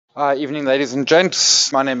Evening, ladies and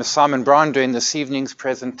gents. My name is Simon Brown, doing this evening's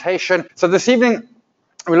presentation. So this evening,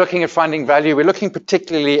 we're looking at finding value. We're looking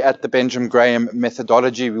particularly at the Benjamin Graham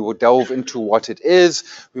methodology. We will delve into what it is.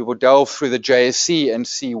 We will delve through the JSE and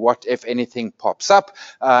see what, if anything, pops up.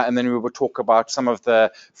 And then we will talk about some of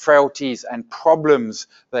the frailties and problems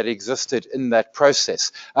that existed in that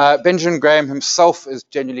process. Benjamin Graham himself is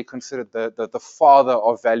generally considered the father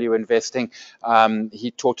of value investing.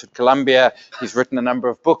 He taught at Columbia. He's written a number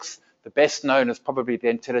of books. The best known is probably The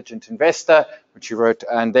Intelligent Investor, which he wrote,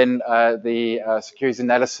 and then the Securities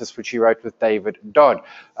Analysis, which he wrote with David Dodd.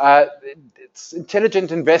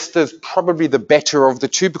 Intelligent Investor is probably the better of the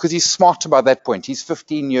two because he's smart by that point. He's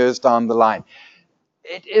 15 years down the line.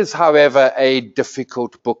 It is, however, a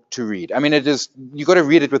difficult book to read. I mean, you've got to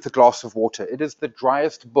read it with a glass of water. It is the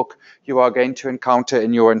driest book you are going to encounter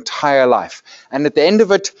in your entire life. And at the end of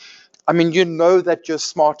it, I mean, you know that you're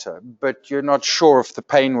smarter, but you're not sure if the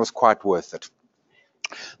pain was quite worth it.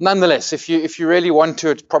 Nonetheless, if you really want to,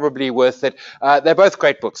 it's probably worth it. They're both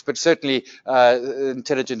great books, but certainly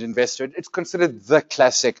Intelligent Investor, it's considered the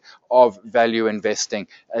classic of value investing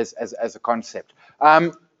as a concept.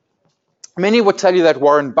 Many would tell you that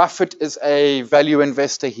Warren Buffett is a value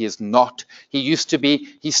investor. He is not. He used to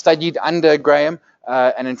be. He studied under Graham.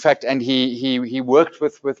 And in fact, he worked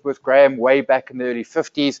with Graham way back in the early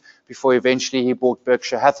 50s before eventually he bought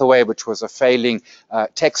Berkshire Hathaway, which was a failing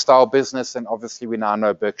textile business. And obviously we now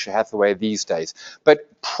know Berkshire Hathaway these days. But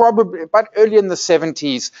early in the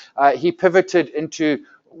 70s, he pivoted into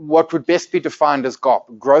what would best be defined as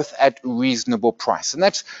GARP, growth at reasonable price. And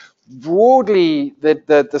that's broadly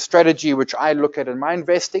the strategy which I look at in my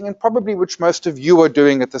investing, and probably which most of you are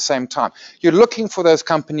doing at the same time. You're looking for those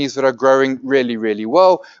companies that are growing really, really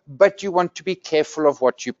well, but you want to be careful of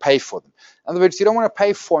what you pay for them. In other words, you don't want to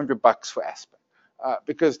pay $400 for Aspen.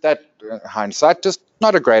 Because that, hindsight, just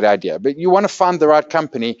not a great idea. But you want to find the right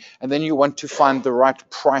company, and then you want to find the right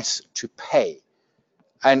price to pay.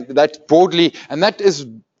 And that broadly, and that is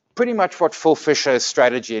pretty much what Phil Fisher's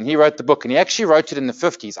strategy, and he wrote the book, and he actually wrote it in the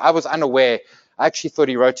 50s. I was unaware. I actually thought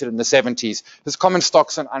he wrote it in the 70s. His Common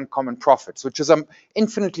Stocks and Uncommon Profits, which is an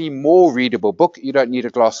infinitely more readable book. You don't need a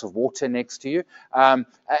glass of water next to you. And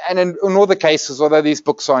in all the cases, although these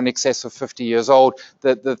books are in excess of 50 years old,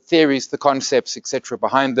 the theories, the concepts, etc.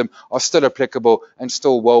 behind them are still applicable and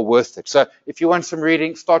still well worth it. So if you want some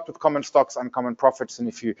reading, start with Common Stocks, Uncommon Profits, and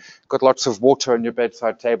if you've got lots of water on your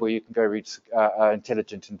bedside table, you can go read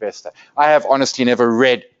Intelligent Investor. I have honestly never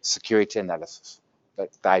read Security Analysis. But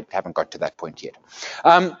I haven't got to that point yet.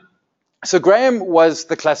 So Graham was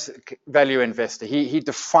the classic value investor. He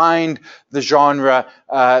defined the genre.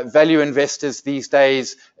 Value investors these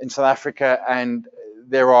days in South Africa, and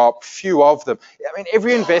there are few of them. I mean,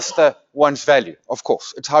 every investor wants value, of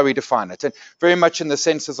course. It's how we define it. And very much in the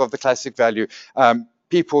senses of the classic value.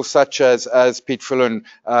 People such as Pete Fillon,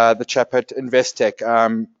 the chap at Investec,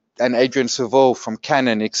 and Adrian Seville from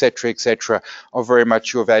Canon, etc., are very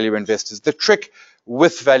much your value investors. The trick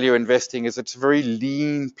with value investing is it's a very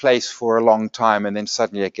lean place for a long time, and then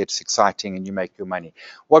suddenly it gets exciting and you make your money.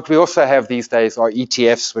 What we also have these days are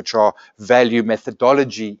ETFs, which are value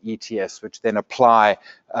methodology ETFs, which then apply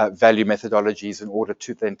value methodologies in order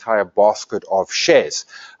to the entire basket of shares.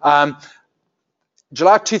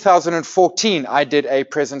 July 2014, I did a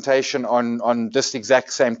presentation on this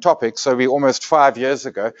exact same topic. So we almost 5 years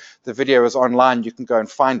ago. The video is online. You can go and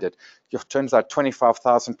find it. It turns out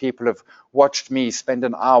 25,000 people have watched me spend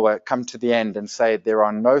an hour, come to the end and say there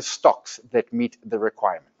are no stocks that meet the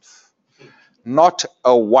requirements. Not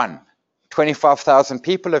a one. 25,000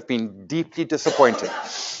 people have been deeply disappointed.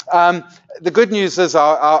 The good news is,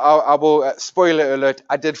 I will, spoiler alert,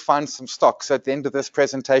 I did find some stocks. So at the end of this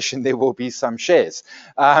presentation, there will be some shares.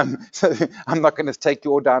 So I'm not going to take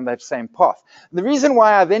you all down that same path. The reason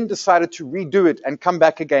why I then decided to redo it and come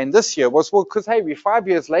back again this year was, well, because, hey, we're 5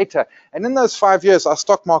 years later. And in those 5 years, our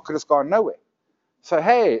stock market has gone nowhere. So,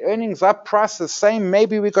 hey, earnings up, price the same.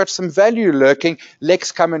 Maybe we got some value lurking.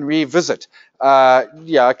 Let's come and revisit.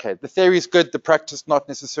 Yeah, okay. The theory is good. The practice not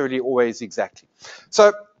necessarily always exactly.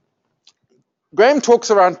 So Graham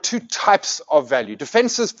talks around two types of value,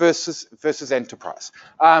 defenses versus enterprise.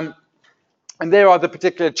 And there are the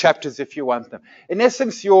particular chapters if you want them. In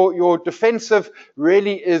essence, your defensive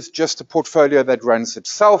really is just a portfolio that runs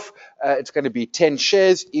itself. It's going to be 10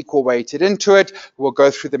 shares, equal weighted into it. We'll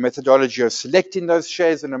go through the methodology of selecting those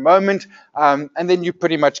shares in a moment. And then you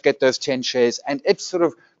pretty much get those 10 shares, and it sort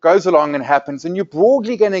of goes along and happens, and you're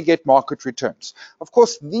broadly going to get market returns. Of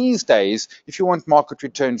course, these days, if you want market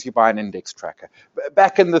returns, you buy an index tracker.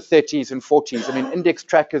 Back in the 30s and 40s, I mean, index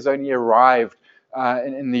trackers only arrived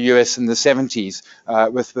in the US in the 70s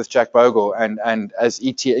with Jack Bogle, and as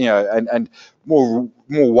and more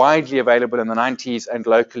widely available in the 90s and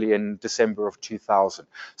locally in December of 2000.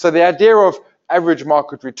 So the idea of average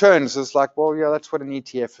market returns is like, well, yeah, that's what an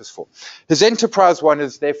ETF is for. His enterprise one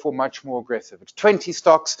is therefore much more aggressive. It's 20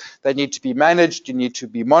 stocks. They need to be managed. You need to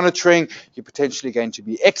be monitoring. You're potentially going to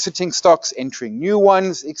be exiting stocks, entering new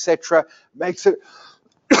ones, etc. Makes it,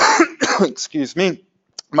 excuse me,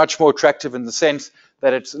 much more attractive in the sense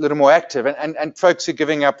that it's a little more active. And folks who are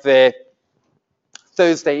giving up their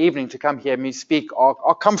Thursday evening to come hear me speak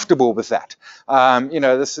are comfortable with that.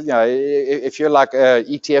 If you're like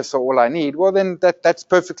ETFs are all I need, well then that's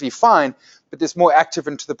perfectly fine, but there's more active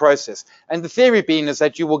into the process. And the theory being is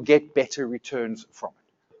that you will get better returns from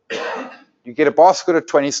it. You get a basket of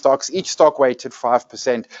 20 stocks, each stock weighted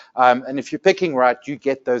 5%, and if you're picking right, you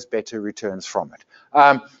get those better returns from it.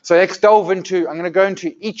 So let's delve into, I'm going to go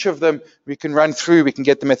into each of them. We can run through, we can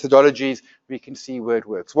get the methodologies, we can see where it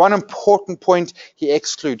works. One important point, he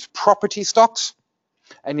excludes property stocks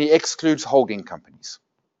and he excludes holding companies.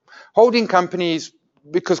 Holding companies,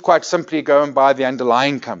 because quite simply go and buy the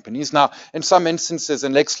underlying companies. Now, in some instances,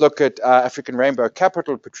 and let's look at African Rainbow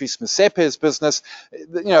Capital, Patrice Motsepe's business,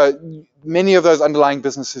 many of those underlying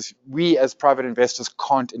businesses we as private investors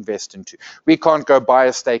can't invest into. We can't go buy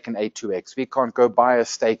a stake in A2X. We can't go buy a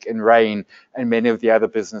stake in Rain and many of the other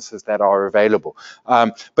businesses that are available.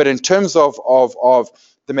 But in terms of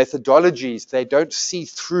the methodologies, they don't see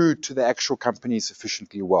through to the actual companies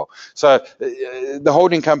sufficiently well. So the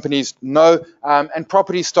holding companies, no, and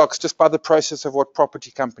property stocks, just by the process of what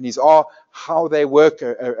property companies are, how they work,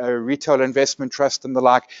 a retail investment trust and the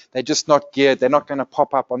like, they're just not geared. They're not going to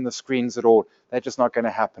pop up on the screens at all. They're just not going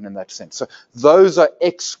to happen in that sense. So those are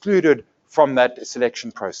excluded from that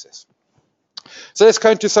selection process. So let's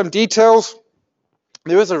go into some details.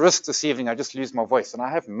 There is a risk this evening I just lose my voice, and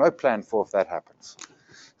I have no plan for if that happens.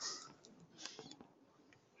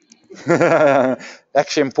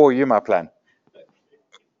 Actually, I'm for you, my plan.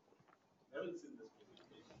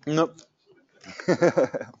 Nope.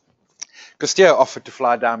 Christia offered to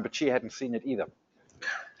fly down, but she hadn't seen it either.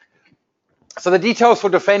 So the details for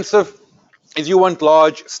defensive is you want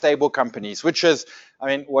large, stable companies, which is,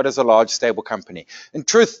 what is a large, stable company? In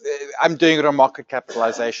truth, I'm doing it on market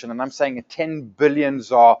capitalization, and I'm saying a 10 billion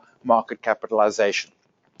ZAR market capitalization,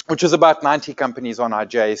 which is about 90 companies on our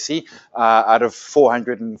JSE out of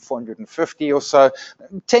 400 and 450 or so.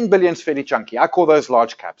 10 billion is fairly chunky. I call those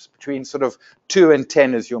large caps. Between sort of 2 and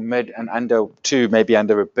 10 is your mid, and under 2, maybe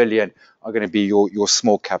under a billion, are going to be your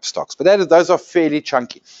small cap stocks. But those are fairly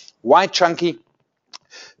chunky. Why chunky?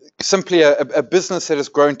 Simply a business that has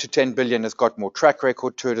grown to 10 billion has got more track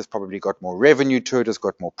record to it, has probably got more revenue to it, has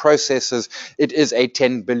got more processes. It is a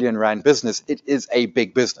 10 billion rand business. It is a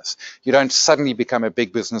big business. You don't suddenly become a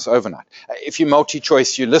big business overnight. If you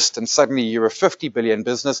MultiChoice, you list and suddenly you're a 50 billion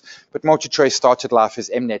business, but MultiChoice started life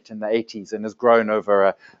as Mnet in the 80s and has grown over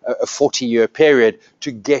a 40-year period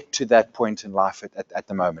to get to that point in life at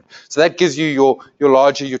the moment. So that gives you your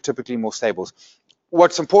larger, your typically more stables.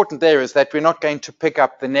 What's important there is that we're not going to pick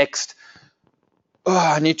up the next,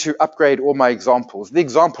 I need to upgrade all my examples. The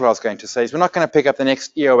example I was going to say is we're not going to pick up the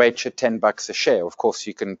next EOH at 10 bucks a share. Of course,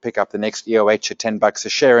 you can pick up the next EOH at 10 bucks a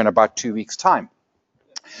share in about 2 weeks' time.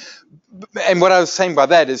 And what I was saying by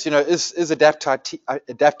that is, is Adapt IT,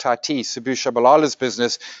 Sabu Shabalala's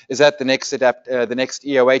business, is that the next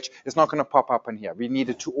EOH is not going to pop up in here. We need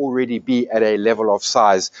it to already be at a level of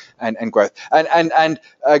size and growth. And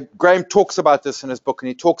Graham talks about this in his book, and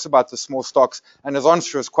he talks about the small stocks, and his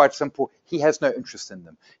answer is quite simple. He has no interest in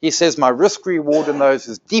them. He says, my risk reward in those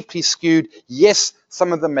is deeply skewed. Yes,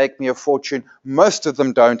 some of them make me a fortune. Most of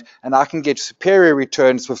them don't. And I can get superior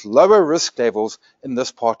returns with lower risk levels in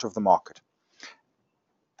this part of the market.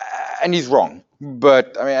 And he's wrong.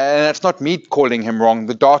 But, and it's not me calling him wrong.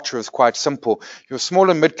 The data is quite simple. Your small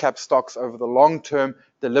and mid-cap stocks over the long term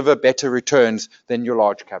deliver better returns than your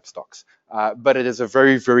large cap stocks. But it is a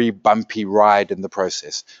very, very bumpy ride in the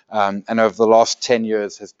process. And over the last 10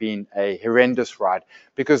 years has been a horrendous ride,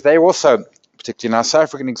 because they also, particularly in our South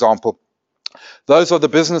African example, those are the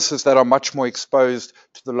businesses that are much more exposed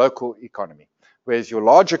to the local economy, whereas your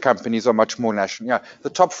larger companies are much more national. The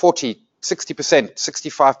top 40, 60%,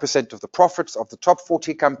 65% of the profits of the top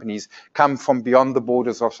 40 companies come from beyond the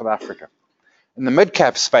borders of South Africa. In the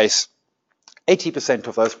mid-cap space, 80%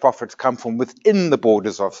 of those profits come from within the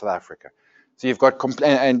borders of South Africa. So you've got,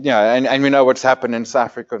 and we know what's happened in South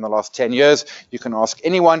Africa in the last 10 years. You can ask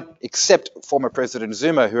anyone except former President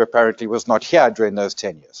Zuma, who apparently was not here during those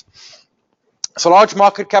 10 years. So large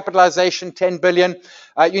market capitalization, 10 billion.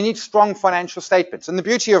 You need strong financial statements. And the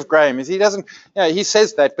beauty of Graham is he doesn't, he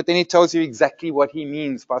says that, but then he tells you exactly what he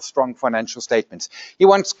means by strong financial statements. He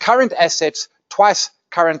wants current assets twice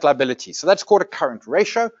current liabilities. So that's called a current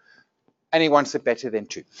ratio, and he wants it better than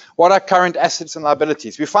 2. What are current assets and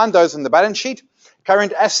liabilities? We find those in the balance sheet.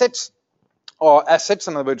 Current assets are assets,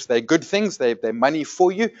 in other words, they're good things, they're money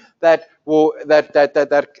for you that are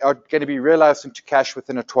going to be realized into cash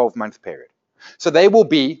within a 12-month period. So they will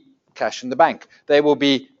be cash in the bank. They will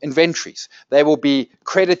be inventories. They will be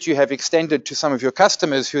credit you have extended to some of your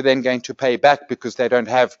customers who are then going to pay back because they don't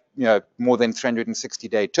have more than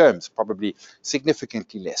 360-day terms, probably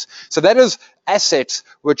significantly less. So that is assets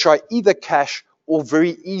which are either cash or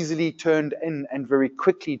very easily turned in and very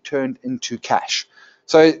quickly turned into cash.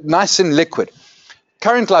 So nice and liquid.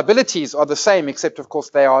 Current liabilities are the same, except, of course,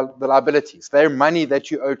 they are the liabilities. They're money that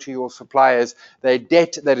you owe to your suppliers. They're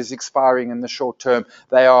debt that is expiring in the short term.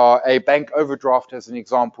 They are a bank overdraft, as an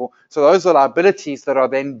example. So those are liabilities that are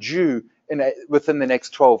then due within the next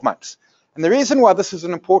 12 months. And the reason why this is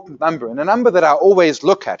an important number, and a number that I always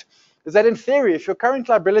look at, is that in theory, if your current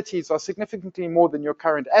liabilities are significantly more than your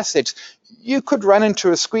current assets, you could run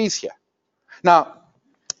into a squeeze here. Now,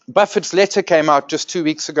 Buffett's letter came out just 2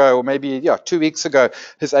 weeks ago, or maybe, 2 weeks ago,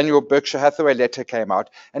 his annual Berkshire Hathaway letter came out.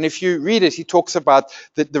 And if you read it, he talks about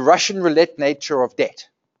the Russian roulette nature of debt.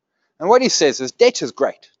 And what he says is debt is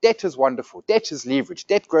great. Debt is wonderful. Debt is leverage.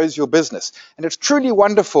 Debt grows your business. And it's truly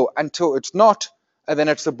wonderful until it's not, and then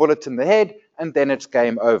it's a bullet in the head, and then it's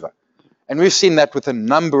game over. And we've seen that with a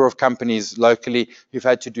number of companies locally who've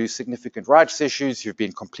had to do significant rights issues, who've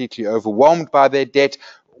been completely overwhelmed by their debt.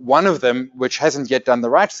 One of them, which hasn't yet done the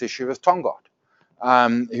rights issue, is Tongaat,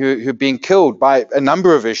 who've been killed by a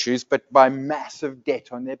number of issues, but by massive debt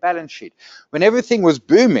on their balance sheet. When everything was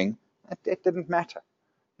booming, that debt didn't matter.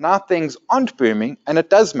 Now things aren't booming, and it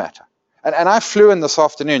does matter. And I flew in this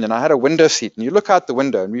afternoon, and I had a window seat, and you look out the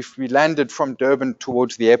window, and we landed from Durban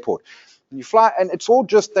towards the airport. And you fly, and it's all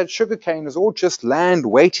just that sugarcane is all just land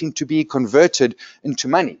waiting to be converted into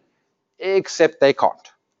money, except they can't.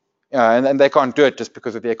 And they can't do it just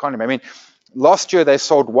because of the economy. I mean, last year they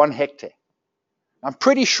sold 1 hectare. I'm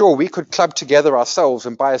pretty sure we could club together ourselves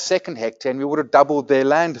and buy a 2nd hectare, and we would have doubled their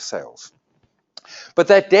land sales. But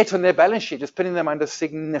that debt on their balance sheet is putting them under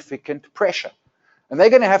significant pressure. And they're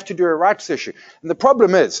going to have to do a rights issue. And the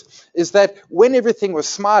problem is that when everything was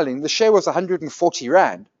smiling, the share was 140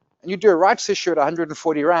 Rand, and you do a rights issue at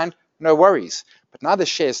 140 Rand, no worries. But now the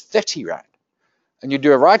share is 30 Rand. And you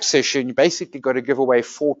do a rights issue, and you basically got to give away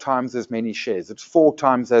 4 times as many shares. It's 4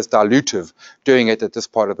 times as dilutive doing it at this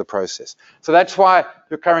part of the process. So that's why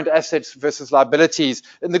your current assets versus liabilities,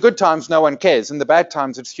 in the good times, no one cares. In the bad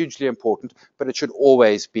times, it's hugely important, but it should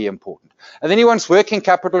always be important. And then he wants working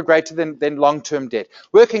capital greater than long-term debt.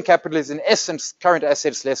 Working capital is, in essence, current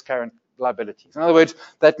assets less current liabilities. In other words,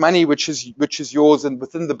 that money which is yours and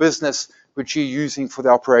within the business, which you're using for the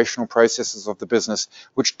operational processes of the business,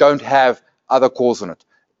 which don't have other calls on it.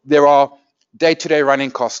 There are day-to-day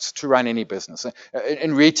running costs to run any business.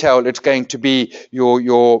 In retail, it's going to be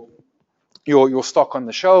your stock on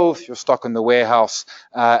the shelves, your stock in the warehouse,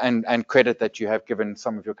 and credit that you have given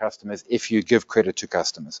some of your customers if you give credit to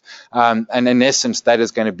customers. And in essence, that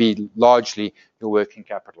is going to be largely your working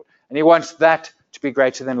capital. And he wants that to be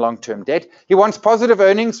greater than long-term debt. He wants positive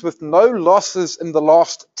earnings with no losses in the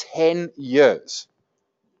last 10 years.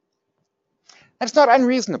 That's not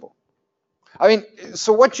unreasonable. I mean,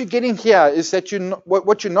 so what you're getting here is that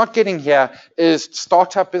what you're not getting here is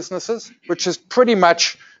startup businesses, which is pretty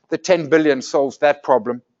much the 10 billion solves that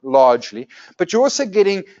problem largely. But you're also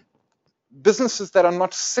getting businesses that are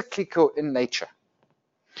not cyclical in nature.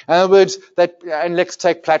 In other words, and let's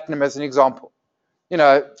take platinum as an example.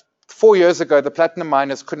 4 years ago, the platinum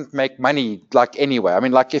miners couldn't make money like anywhere. I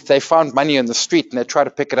mean, like if they found money in the street and they try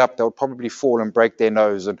to pick it up, they'll probably fall and break their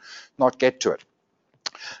nose and not get to it.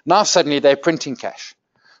 Now suddenly they're printing cash.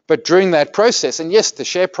 But during that process, and yes, the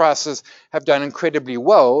share prices have done incredibly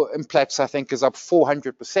well. Implats, I think, is up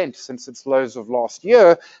 400% since its lows of last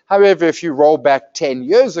year. However, if you roll back 10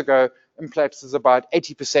 years ago, Implats is about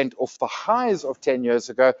 80% off the highs of 10 years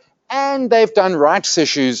ago, and they've done rights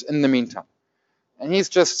issues in the meantime. And he's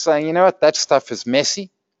just saying, you know what, that stuff is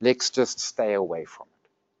messy. Let's just stay away from it.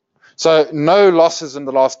 So no losses in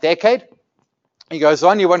the last decade. He goes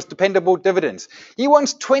on, he wants dependable dividends. He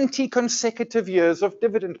wants 20 consecutive years of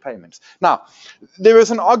dividend payments. Now, there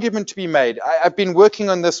is an argument to be made. I've been working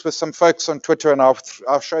on this with some folks on Twitter, and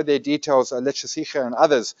I'll show their details, Lechasicha and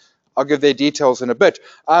others. I'll give their details in a bit.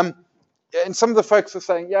 And some of the folks are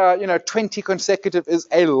saying, 20 consecutive is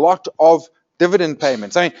a lot of dividend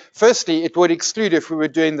payments. I mean, firstly, it would exclude, if we were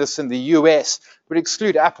doing this in the US, it would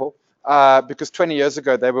exclude Apple, because 20 years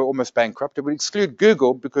ago they were almost bankrupt. It would exclude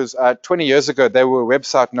Google because 20 years ago they were a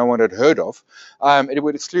website no one had heard of. It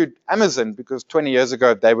would exclude Amazon because 20 years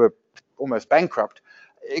ago they were almost bankrupt,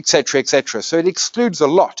 etc., etc. So it excludes a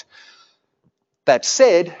lot. That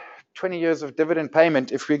said, 20 years of dividend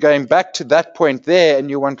payment, if we're going back to that point there and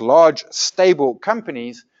you want large, stable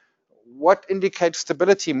companies, what indicates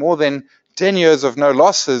stability more than 10 years of no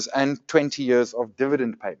losses and 20 years of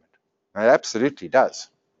dividend payment? It absolutely does.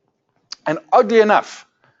 And oddly enough,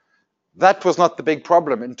 that was not the big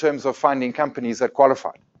problem in terms of finding companies that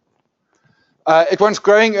qualified. It wants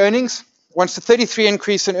growing earnings, wants a 33%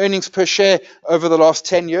 increase in earnings per share over the last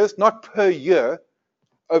 10 years, not per year,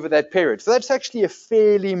 over that period. So that's actually a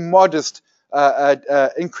fairly modest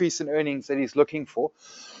increase in earnings that he's looking for.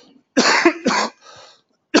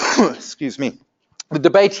 Excuse me. The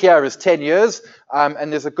debate here is 10 years,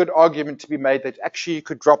 and there's a good argument to be made that actually you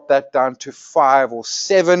could drop that down to 5 or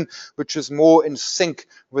 7, which is more in sync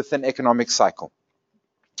with an economic cycle.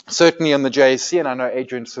 Certainly on the JSE, and I know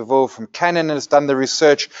Adrian Seville from Canon has done the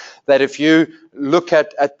research, that if you look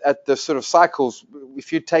at the sort of cycles,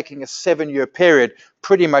 if you're taking a 7-year period,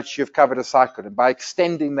 pretty much you've covered a cycle. And by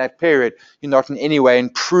extending that period, you're not in any way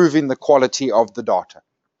improving the quality of the data.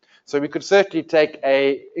 So we could certainly take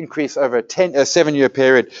a increase over a 7-year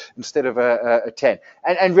period instead of a 10.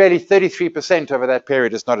 And really 33% over that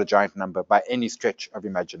period is not a giant number by any stretch of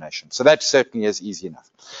imagination. So that certainly is easy enough.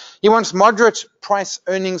 He wants moderate price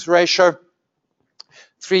earnings ratio,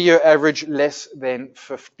 3-year average less than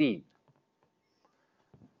 15.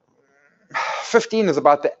 15 is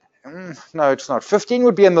about the no, it's not. 15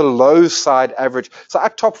 would be in the low side average. So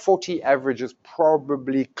our top 40 average is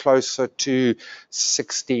probably closer to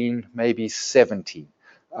 16, maybe 17.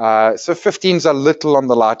 So 15 is a little on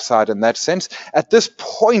the light side in that sense. At this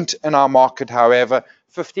point in our market, however,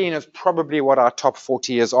 15 is probably what our top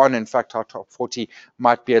 40 is on. In fact, our top 40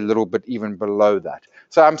 might be a little bit even below that.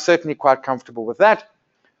 So I'm certainly quite comfortable with that.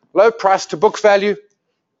 Low price to book value.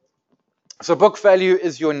 So book value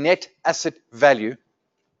is your net asset value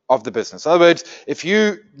of the business. In other words, if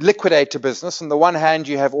you liquidate a business, on the one hand,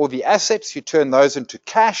 you have all the assets, you turn those into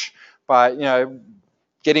cash by,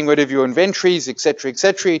 getting rid of your inventories, etc.,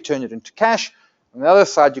 you turn it into cash. On the other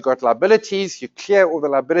side, you've got liabilities, you clear all the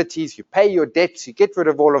liabilities, you pay your debts, you get rid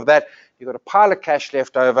of all of that, you've got a pile of cash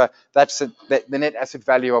left over. That's the net asset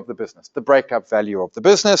value of the business, the breakup value of the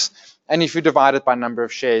business. And if you divide it by number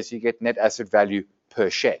of shares, you get net asset value per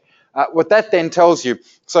share. What that then tells you,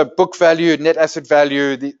 so book value, net asset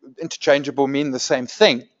value, the interchangeable mean the same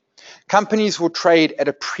thing. Companies will trade at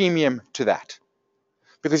a premium to that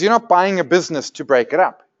because you're not buying a business to break it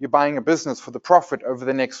up. You're buying a business for the profit over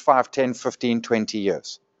the next 5, 10, 15, 20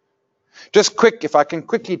 years. Just quick, if I can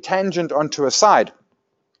quickly tangent onto a side.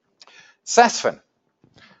 Sasfin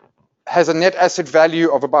has a net asset value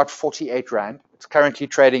of about 48 Rand. It's currently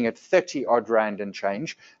trading at 30 odd Rand and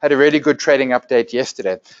change. Had a really good trading update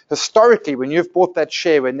yesterday. Historically, when you've bought that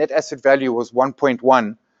share when net asset value was 1.1,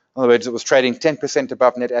 in other words, it was trading 10%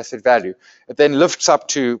 above net asset value, it then lifts up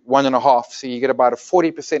to 1.5, so you get about a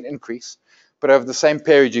 40% increase. But over the same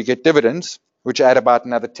period, you get dividends, which add about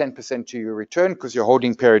another 10% to your return because your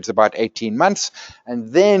holding period is about 18 months.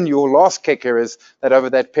 And then your last kicker is that over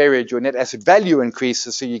that period, your net asset value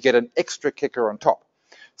increases, so you get an extra kicker on top.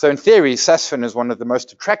 So in theory, Sasfin is one of the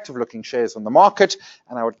most attractive looking shares on the market.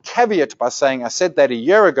 And I would caveat by saying I said that a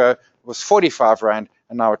year ago it was 45 Rand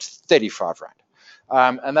and now it's 35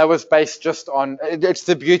 Rand. And that was based just on, it's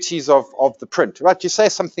the beauties of the print, right? You say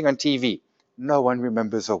something on TV, no one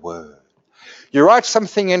remembers a word. You write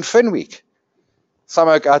something in FinWeek, some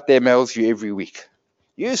oak out there mails you every week.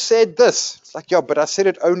 You said this. It's like, yeah, but I said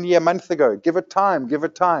it only a month ago. Give it time, give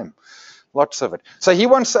it time. Lots of it. So he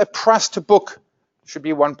wants a price to book should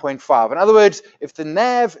be 1.5. In other words, if the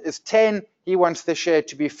NAV is 10, he wants the share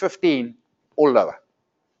to be 15 or lower.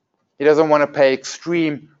 He doesn't want to pay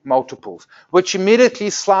extreme multiples, which immediately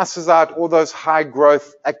slices out all those high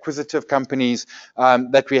growth acquisitive companies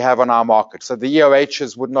that we have on our market. So the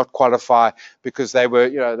EOHs would not qualify because they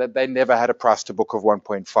were, they never had a price to book of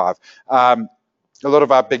 1.5. A lot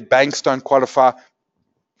of our big banks don't qualify.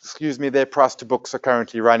 Their price to books are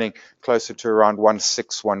currently running closer to around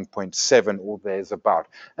 1.6, 1.7 or there's about.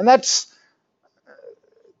 And that's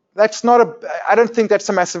not I don't think that's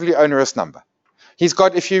a massively onerous number. He's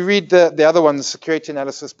got, if you read the other one, the security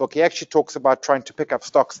analysis book, he actually talks about trying to pick up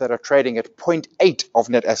stocks that are trading at 0.8 of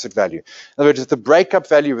net asset value. In other words, if the breakup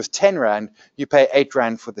value is 10 Rand, you pay 8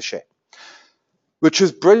 Rand for the share. which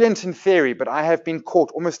is brilliant in theory, but I have been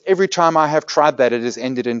caught almost every time I have tried that, it has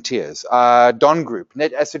ended in tears. Don Group,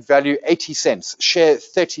 net asset value 80 cents, share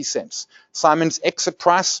 30 cents. Simon's exit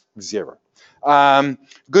price, 0.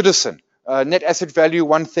 Goodison, net asset value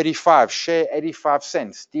 135, share 85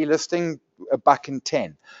 cents, delisting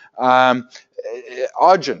 $1.10.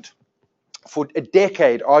 Argent, for a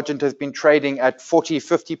decade, Argent has been trading at 40,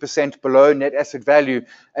 50% below net asset value,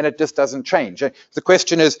 and it just doesn't change. The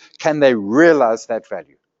question is, can they realize that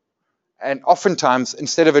value? And oftentimes,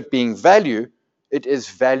 instead of it being value, it is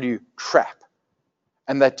value trap.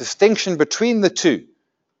 And that distinction between the two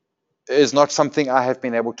is not something I have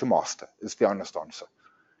been able to master, is the honest answer.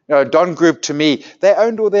 You know, Don Group, to me, they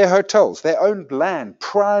owned all their hotels. They owned land,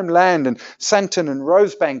 prime land, and Sandton and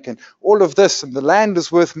Rosebank and all of this. And the land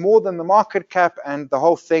is worth more than the market cap, and the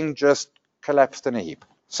whole thing just collapsed in a heap.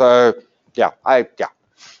 So, yeah. Sorry,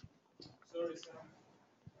 Sam.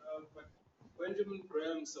 But Benjamin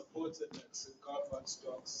Graham supported that carve-out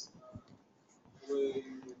stocks where you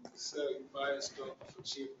buy a stock for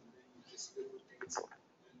cheap and then you just liquidate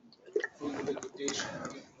it. From the liquidation,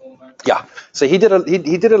 you get more money. Yeah, so he did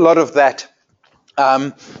a lot of that,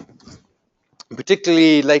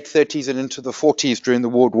 particularly late 30s and into the 40s during the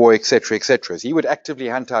World War, etc., etc. So he would actively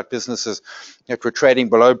hunt out businesses that were trading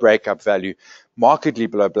below breakup value, markedly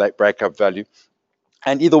below breakup value,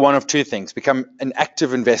 and either one of two things: become an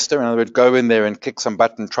active investor, in other words, go in there and click some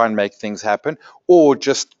button, try and make things happen, or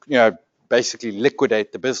just, you know, basically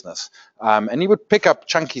liquidate the business. And he would pick up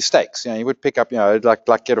chunky stakes. You know, he would pick up, you know, like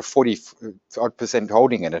get a 40%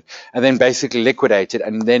 holding in it, and then basically liquidate it,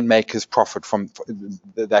 and then make his profit from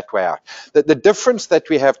that way out. The difference that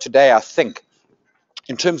we have today, I think,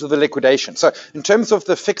 in terms of the liquidation. So in terms of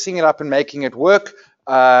the fixing it up and making it work,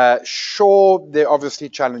 sure, there are obviously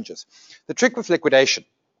challenges. The trick with liquidation,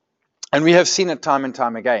 and we have seen it time and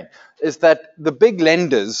time again, is that the big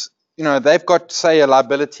lenders, you know, they've got, say, a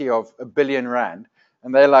liability of R1 billion,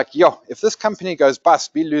 and they're like, yo, if this company goes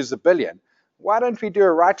bust, we lose $1 billion. Why don't we do a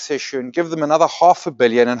rights issue and give them another $500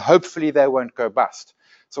 million, and hopefully they won't go bust?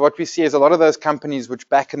 So what we see is a lot of those companies which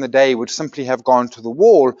back in the day would simply have gone to the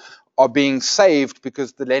wall are being saved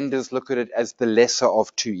because the lenders look at it as the lesser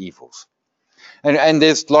of two evils. And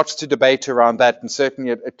there's lots to debate around that, and certainly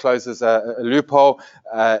it closes a loophole.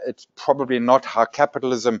 It's probably not how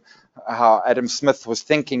Adam Smith was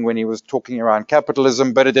thinking when he was talking around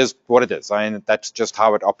capitalism, but it is what it is. I mean, that's just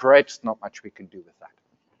how it operates. Not much we can do with that.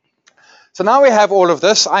 So now we have all of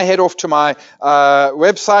this. I head off to my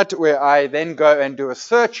website, where I then go and do a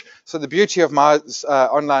search. So the beauty of my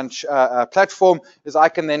online platform is I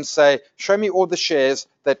can then say, show me all the shares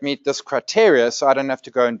that meet this criteria, so I don't have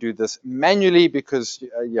to go and do this manually, because,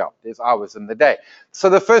 yeah, there's hours in the day. So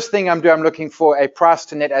the first thing I'm doing, I'm looking for a price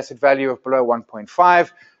to net asset value of below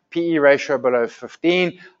 1.5, PE ratio below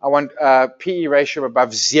 15. I want PE ratio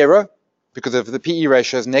above 0. Because if the PE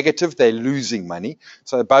ratio is negative, they're losing money.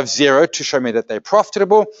 So above 0 to show me that they're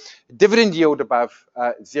profitable. Dividend yield above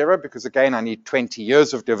 0, because again, I need 20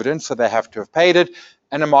 years of dividends, so they have to have paid it.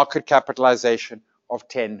 And a market capitalization of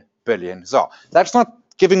 10 billion ZAR. That's not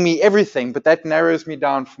giving me everything, but that narrows me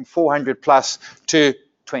down from 400 plus to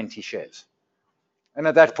 20 shares. And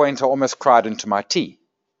at that point, I almost cried into my tea.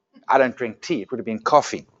 I don't drink tea. It would have been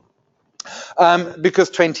coffee. Because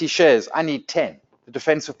 20 shares, I need 10. The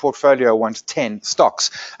defensive portfolio wants 10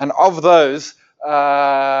 stocks. And of those,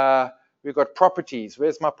 we've got properties.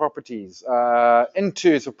 Where's my properties?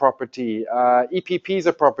 Into is a property. EPP is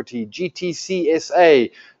a property.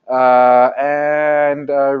 GTCSA and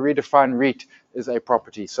Redefine REIT is a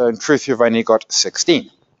property. So in truth, you've only got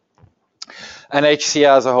 16. And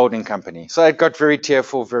HCR is a holding company. So it got very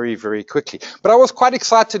tearful very, very quickly. But I was quite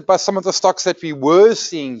excited by some of the stocks that we were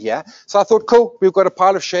seeing here. So I thought, cool, we've got a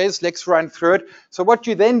pile of shares. Let's run through it. So what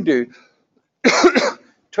you then do,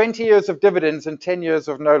 20 years of dividends and 10 years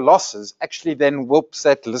of no losses actually then whoops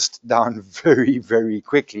that list down very, very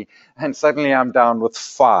quickly. And suddenly I'm down with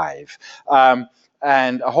 5.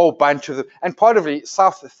 And a whole bunch of them. And part of it,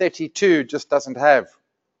 South 32 just doesn't have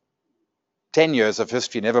 10 years of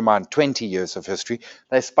history, never mind 20 years of history.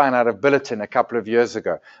 They spun out of Billiton a couple of years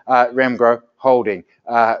ago, Remgro holding.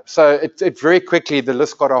 So it very quickly, the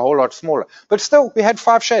list got a whole lot smaller. But still, we had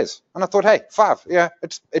 5 shares. And I thought, hey, 5, yeah,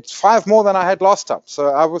 it's 5 more than I had last time. So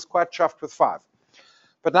I was quite chuffed with 5.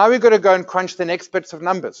 But now we've got to go and crunch the next bits of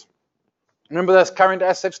numbers. Remember those current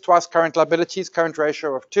assets twice current liabilities, current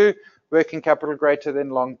ratio of 2, working capital greater than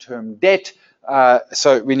long-term debt.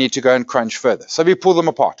 So we need to go and crunch further. So we pull them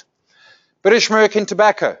apart. British American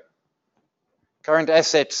Tobacco, Current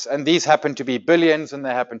assets, and these happen to be billions and they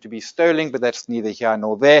happen to be sterling, but that's neither here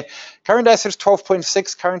nor there. Current assets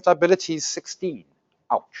 12.6, current liabilities 16.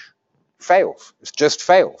 Ouch. Fails. It just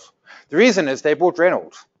fails. The reason is they bought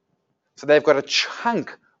Reynolds. So they've got a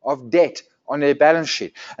chunk of debt on their balance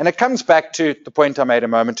sheet. And it comes back to the point I made a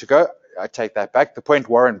moment ago. I take that back. The point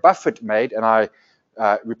Warren Buffett made, and I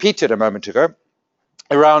repeated a moment ago,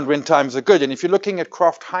 around when times are good. And if you're looking at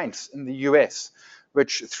Kraft Heinz in the US,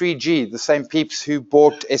 which 3G, the same peeps who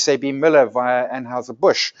bought SAB Miller via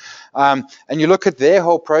Anheuser-Busch, and you look at their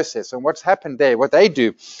whole process and what's happened there, what they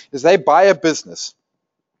do is they buy a business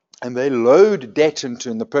and they load debt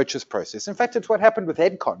into in the purchase process. In fact, it's what happened with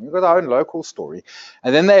Edcon. You've got our own local story.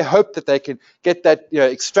 And then they hope that they can get that,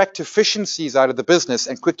 extract efficiencies out of the business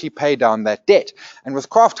and quickly pay down that debt. And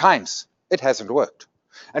with Kraft Heinz, it hasn't worked.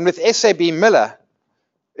 And with SAB Miller,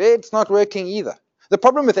 it's not working either. The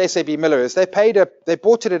problem with SAB Miller is they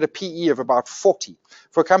bought it at a PE of about 40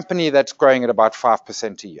 for a company that's growing at about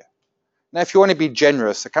 5% a year. Now, if you want to be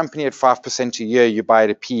generous, a company at 5% a year, you buy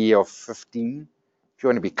at a PE of 15. If you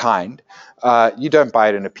want to be kind, you don't buy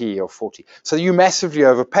it in a PE of 40. So you massively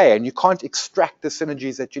overpay and you can't extract the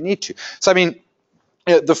synergies that you need to. So, I mean,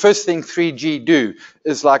 the first thing 3G do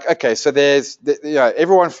is like, okay, so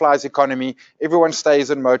everyone flies economy, everyone stays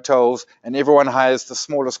in motels, and everyone hires the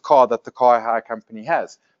smallest car that the car hire company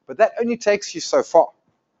has. But that only takes you so far.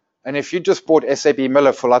 And if you just bought SAB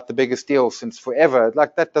Miller for like the biggest deal since forever,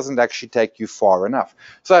 like that doesn't actually take you far enough.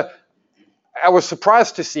 So I was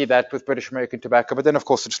surprised to see that with British American Tobacco, but then of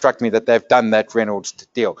course it struck me that they've done that Reynolds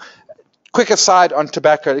deal. Quick aside on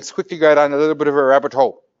tobacco, let's quickly go down a little bit of a rabbit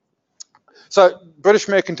hole. So British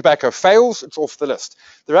American Tobacco fails, it's off the list.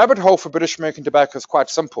 The rabbit hole for British American Tobacco is quite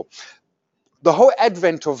simple. The whole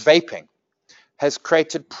advent of vaping has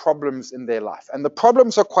created problems in their life. And the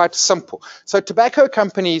problems are quite simple. So tobacco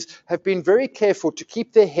companies have been very careful to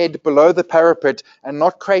keep their head below the parapet and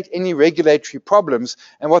not create any regulatory problems.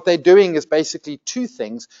 And what they're doing is basically two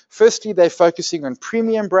things. Firstly, they're focusing on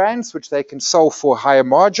premium brands, which they can sell for higher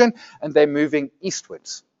margin, and they're moving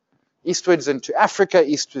eastwards. Eastwards into Africa,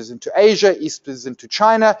 eastwards into Asia, eastwards into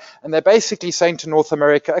China, and they're basically saying to North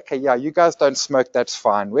America, okay, yeah, you guys don't smoke, that's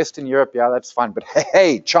fine. Western Europe, yeah, that's fine. But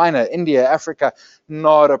hey, China, India, Africa,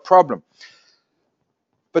 not a problem.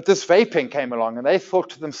 But this vaping came along, and they thought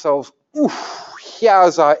to themselves, oof,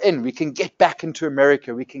 here's our in. We can get back into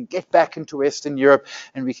America. We can get back into Western Europe,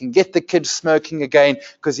 and we can get the kids smoking again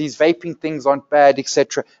because these vaping things aren't bad,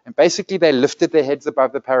 etc. And basically, they lifted their heads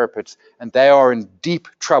above the parapets, and they are in deep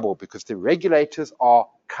trouble because the regulators are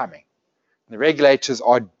coming. The regulators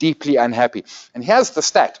are deeply unhappy. And here's the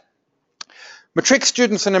stat. Matric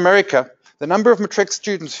students in America, the number of matric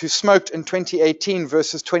students who smoked in 2018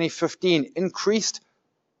 versus 2015 increased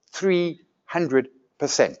 300%.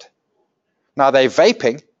 Now, they're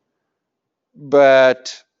vaping,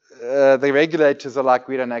 but the regulators are like,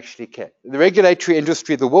 we don't actually care. The regulatory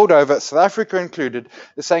industry the world over, South Africa included,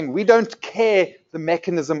 is saying we don't care the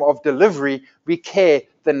mechanism of delivery, we care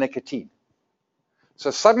the nicotine.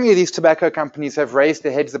 So suddenly these tobacco companies have raised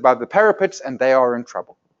their heads above the parapets and they are in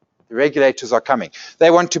trouble. The regulators are coming.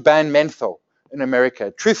 They want to ban menthol in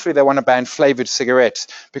America. Truthfully, they want to ban flavored cigarettes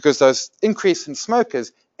because those increase in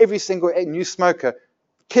smokers, every single new smoker,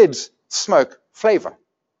 kids smoke flavor.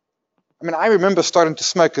 I mean, I remember starting to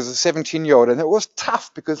smoke as a 17-year-old, and it was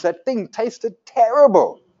tough because that thing tasted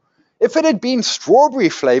terrible. If it had been strawberry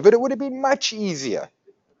flavored, it would have been much easier.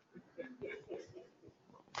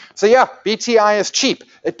 So yeah, BTI is cheap.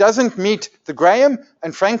 It doesn't meet the Graham,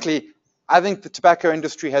 and frankly, I think the tobacco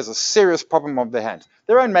industry has a serious problem on their hands.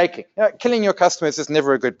 Their own making. Killing your customers is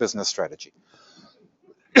never a good business strategy.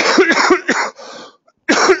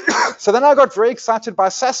 So then I got very excited by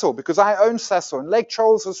Sasol because I own Sasol, and Lake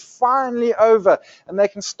Charles is finally over and they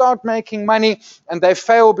can start making money, and they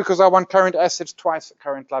fail because I want current assets twice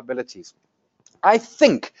current liabilities. I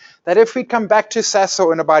think that if we come back to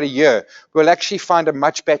Sasol in about a year, we'll actually find a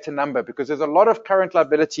much better number because there's a lot of current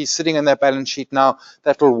liabilities sitting in their balance sheet now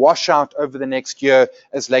that will wash out over the next year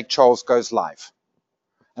as Lake Charles goes live.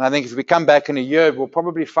 And I think if we come back in a year, we'll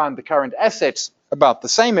probably find the current assets about the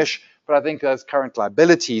same-ish, but I think those current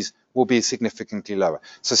liabilities will be significantly lower.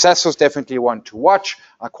 So Sasol's definitely one to watch.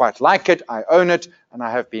 I quite like it. I own it, and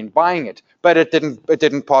I have been buying it. But it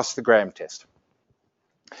didn't pass the Graham test.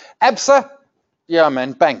 Absa, yeah,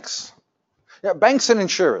 man, banks. Yeah, banks and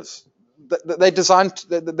insurers.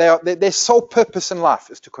 Their sole purpose in life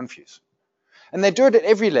is to confuse. And they do it at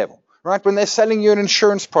every level. Right? When they're selling you an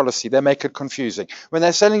insurance policy, they make it confusing. When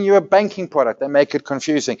they're selling you a banking product, they make it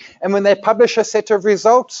confusing. And when they publish a set of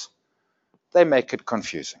results, they make it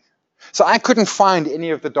confusing. So I couldn't find any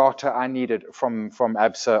of the data I needed from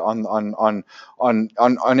ABSA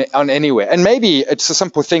on anywhere. And maybe it's a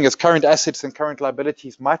simple thing as current assets and current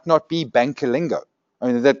liabilities might not be banker lingo.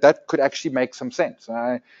 I mean, that could actually make some sense.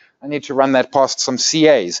 I need to run that past some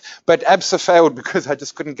CAs. But ABSA failed because I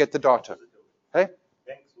just couldn't get the data. Hey?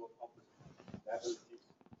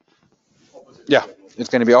 Yeah, it's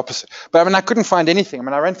going to be opposite. But I mean, I couldn't find anything. I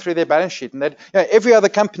mean, I ran through their balance sheet, and every other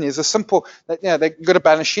company is a simple. They got a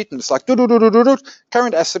balance sheet, and it's like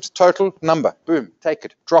current assets, total number, boom, take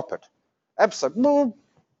it, drop it. Absolutely.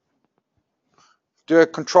 Do a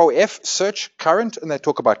control F, search current, and they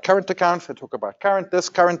talk about current accounts, they talk about current this,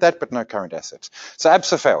 current that, but no current assets. So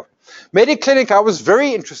ABSA failed. Mediclinic, I was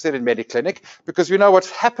very interested in Mediclinic because we know what's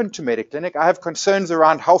happened to Mediclinic. I have concerns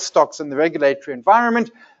around health stocks in the regulatory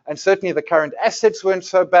environment, and certainly the current assets weren't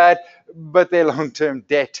so bad, but their long-term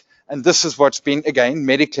debt. And this is what's been, again,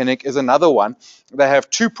 Mediclinic is another one. They have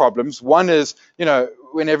two problems. One is,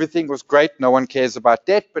 when everything was great, no one cares about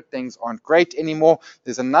debt, but things aren't great anymore.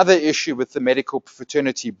 There's another issue with the medical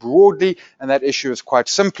fraternity broadly, and that issue is quite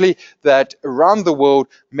simply that around the world,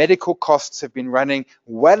 medical costs have been running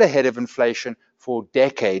well ahead of inflation for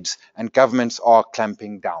decades, and governments are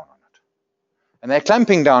clamping down on it. And they're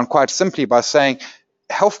clamping down quite simply by saying,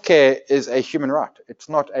 healthcare is a human right. It's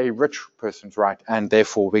not a rich person's right, and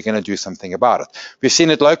therefore we're going to do something about it. We've seen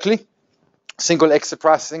it locally. Single exit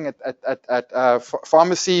pricing at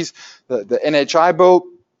pharmacies, the NHI bill,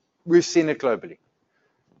 we've seen it globally.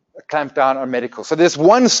 A clamp down on medical. So there's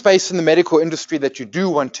one space in the medical industry that you do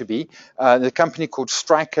want to be. The company called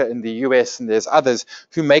Stryker in the US, and there's others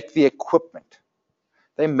who make the equipment.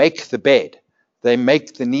 They make the bed. They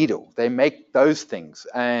make the needle. They make those things,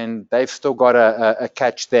 and they've still got a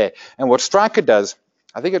catch there. And what Stryker does,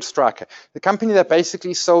 I think it's Stryker, the company that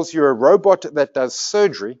basically sells you a robot that does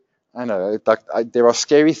surgery. I know, there are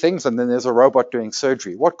scary things, and then there's a robot doing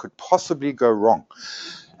surgery. What could possibly go wrong?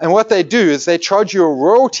 And what they do is they charge you a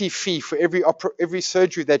royalty fee for every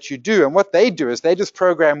surgery that you do. And what they do is they just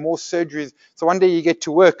program more surgeries. So one day you get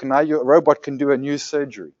to work, and now your robot can do a new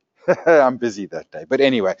surgery. I'm busy that day. But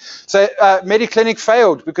anyway, so Mediclinic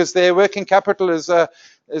failed because their working capital is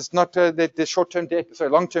not the short-term debt. So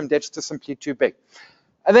long-term debt's just simply too big.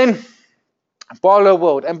 And then Barlow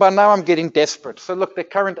World, and by now I'm getting desperate. So look, their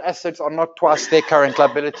current assets are not twice their current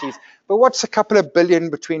liabilities, but what's a couple of billion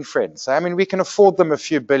between friends? I mean, we can afford them a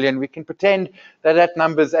few billion. We can pretend that that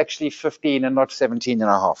number is actually 15 and not 17 and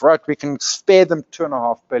a half, right? We can spare them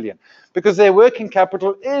 2.5 billion because their working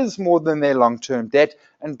capital is more than their long-term debt.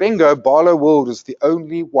 And bingo, Barlow World is the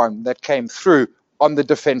only one that came through on the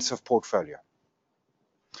defensive portfolio.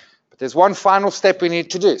 There's one final step we need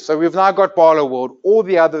to do. So we've now got Barlow World. All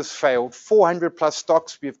the others failed. 400 plus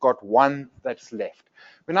stocks. We've got one that's left.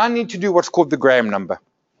 We now need to do what's called the Graham number.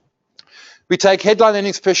 We take headline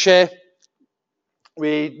earnings per share.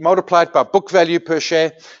 We multiply it by book value per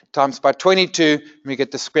share times by 22. And we get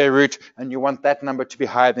the square root. And you want that number to be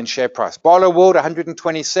higher than share price. Barlow World,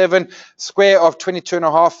 127. Square of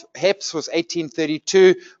 22.5 HEPS was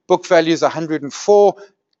 1832. Book value is 104.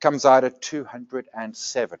 Comes out at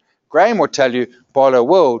 207. Graham will tell you Barlow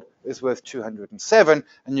World is worth 207,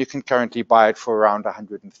 and you can currently buy it for around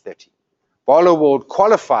 130. Barlow World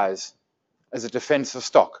qualifies as a defensive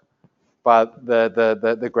stock by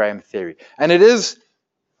the Graham theory. And it is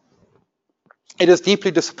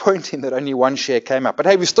deeply disappointing that only one share came up. But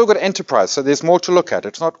hey, we've still got Enterprise, so there's more to look at.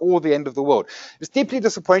 It's not all the end of the world. It's deeply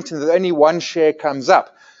disappointing that only one share comes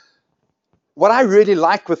up. What I really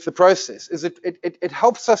like with the process is it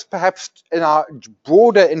helps us perhaps in our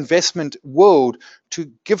broader investment world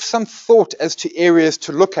to give some thought as to areas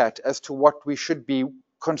to look at as to what we should be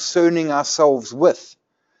concerning ourselves with.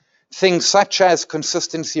 Things such as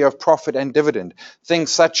consistency of profit and dividend,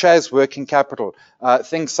 things such as working capital,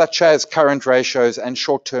 things such as current ratios and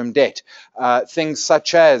short-term debt, things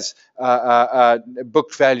such as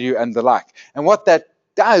book value and the like. And what that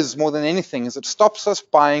does more than anything is it stops us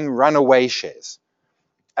buying runaway shares.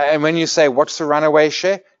 And when you say, what's a runaway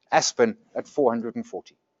share? Aspen at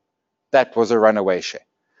 440. That was a runaway share.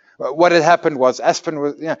 What had happened was Aspen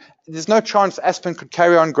was, there's no chance Aspen could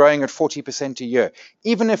carry on growing at 40% a year.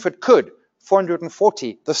 Even if it could,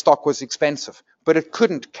 440, the stock was expensive, but it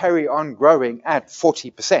couldn't carry on growing at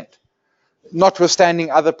 40%,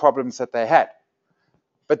 notwithstanding other problems that they had.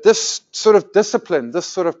 But this sort of discipline, this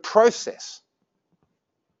sort of process,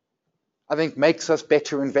 I think makes us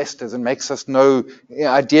better investors and makes us know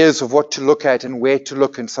ideas of what to look at and where to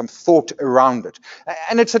look and some thought around it.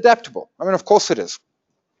 And it's adaptable. I mean, of course it is.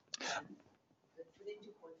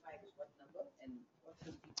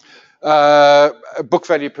 Book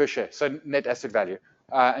value per share, so net asset value.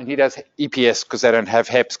 and he does EPS because they don't have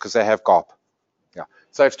HEPS because they have GARP. Yeah.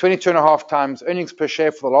 So it's 22.5 times earnings per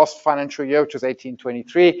share for the last financial year, which was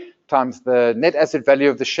 1823, times the net asset value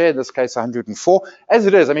of the share, in this case 104. As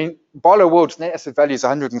it is, I mean, Barlow World's net asset value is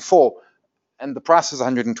 104, and the price is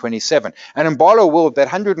 127. And in Barlow World, that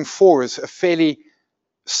 104 is a fairly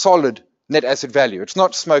solid net asset value. It's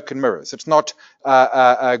not smoke and mirrors. It's not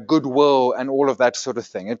goodwill and all of that sort of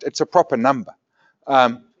thing. It's a proper number.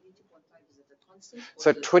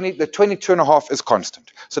 So the 22.5 is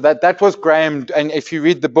constant. So that was Graham, and if you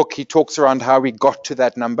read the book, he talks around how we got to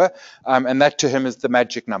that number, and that to him is the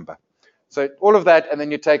magic number. So all of that, and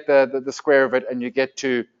then you take the square of it, and you get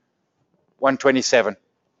to 127.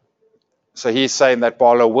 So he's saying that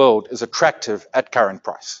Barlow World is attractive at current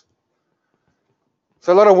price.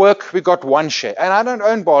 So a lot of work, we got one share. And I don't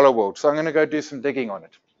own Barlow World, so I'm going to go do some digging on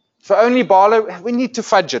it. So only Barlow, we need to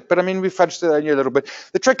fudge it, but I mean, we fudged it only a little bit.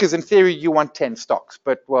 The trick is, in theory, you want 10 stocks,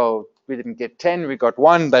 but well, we didn't get 10, we got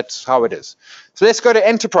one, that's how it is. So let's go to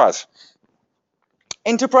Enterprise.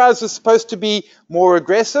 Enterprise is supposed to be more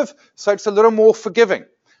aggressive, so it's a little more forgiving.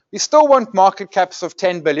 We still want market caps of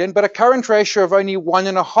 10 billion, but a current ratio of only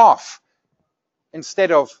 1.5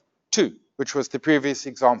 instead of 2. Which was the previous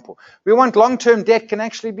example. We want long-term debt can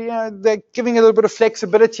actually be, they're giving a little bit of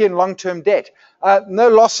flexibility in long-term debt. No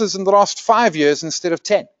losses in the last 5 years instead of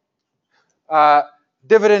 10.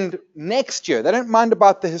 Dividend next year. They don't mind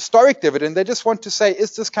about the historic dividend. They just want to say,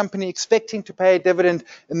 is this company expecting to pay a dividend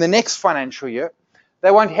in the next financial year? They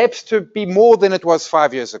want HEPS to be more than it was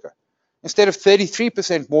 5 years ago. Instead of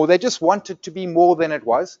 33% more, they just want it to be more than it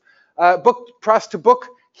was. Book price to book,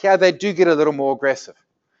 here they do get a little more aggressive.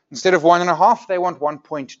 Instead of 1.5, they want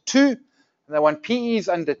 1.2, and they want PEs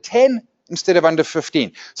under 10 instead of under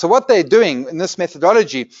 15. So what they're doing in this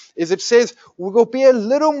methodology is it says we'll be a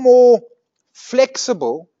little more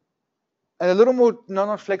flexible and a little more, no,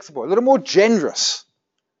 not flexible, a little more generous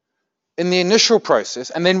in the initial process,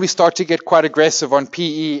 and then we start to get quite aggressive on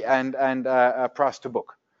PE and price to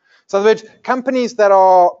book. So in other words, companies that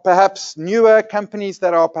are perhaps newer, companies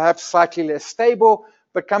that are perhaps slightly less stable,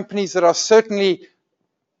 but companies that are certainly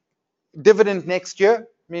dividend next year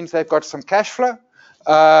means they've got some cash flow.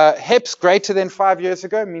 HEPS greater than 5 years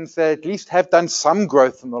ago means they at least have done some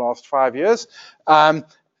growth in the last 5 years.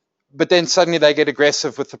 But then suddenly they get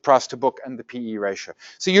aggressive with the price to book and the PE ratio.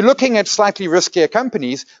 So you're looking at slightly riskier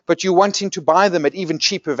companies, but you're wanting to buy them at even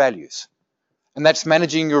cheaper values. And that's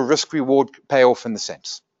managing your risk reward payoff in the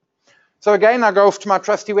sense. So again, I go off to my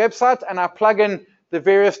trusty website and I plug in the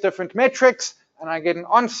various different metrics and I get an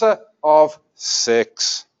answer of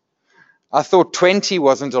 6. I thought 20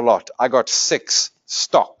 wasn't a lot. I got 6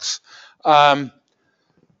 stocks, of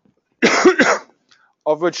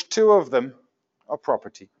which 2 of them are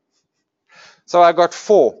property. So I got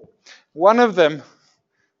 4. One of them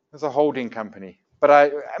is a holding company. But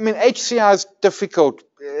I mean, HCI is difficult.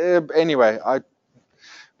 Anyway,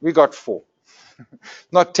 we got 4.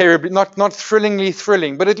 Not terribly, not thrillingly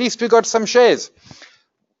thrilling, but at least we got some shares.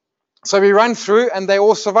 So we run through and they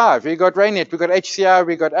all survived. We got Raynet, we got HCI,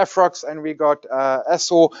 we got Afrox, and we got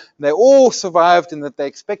Assor. They all survived in that they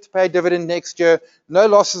expect to pay a dividend next year, no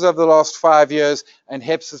losses over the last 5 years, and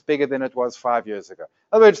HEPS is bigger than it was 5 years ago.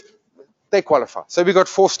 In other words, they qualify. So we got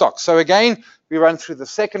 4 stocks. So again, we run through the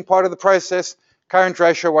second part of the process, current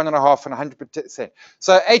ratio 1.5 and 100%.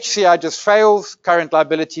 So HCI just fails, current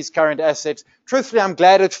liabilities, current assets. Truthfully, I'm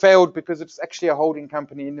glad it failed because it's actually a holding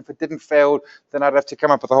company, and if it didn't fail, then I'd have to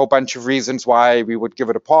come up with a whole bunch of reasons why we would give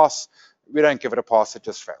it a pass. We don't give it a pass, it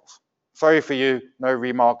just fails. Sorry for you, no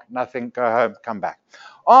remark, nothing, go home, come back.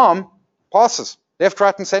 ARM passes, left,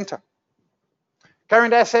 right, and center.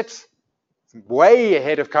 Current assets, way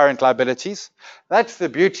ahead of current liabilities. That's the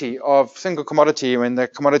beauty of single commodity. When the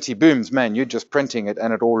commodity booms, man, you're just printing it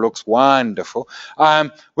and it all looks wonderful.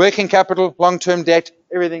 Working capital, long-term debt,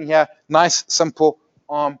 everything here, nice, simple,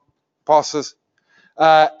 ARM passes.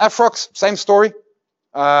 Afrox, same story.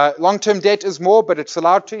 Long-term debt is more, but it's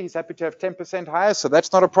allowed to. He's happy to have 10% higher, so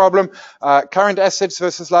that's not a problem. Current assets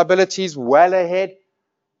versus liabilities, well ahead.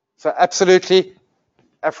 So absolutely,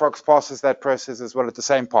 Afrox passes that process as well at the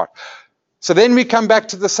same part. So then we come back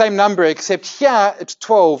to the same number, except here it's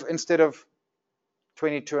 12 instead of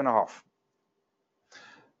 22.5.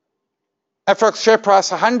 Afrox share price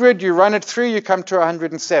 100, you run it through, you come to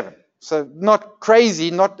 107. So not crazy,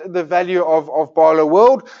 not the value of Barlow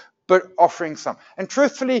World, but offering some. And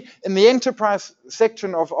truthfully, in the enterprise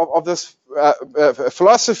section of this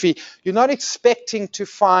philosophy, you're not expecting to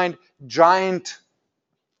find giant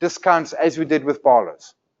discounts as we did with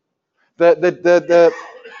Barlow's.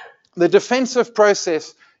 The defensive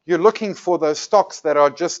process, you're looking for those stocks that are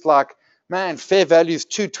just like Man, fair value is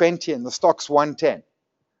 220 and the stock's 110.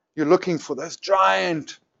 You're looking for those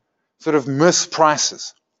giant sort of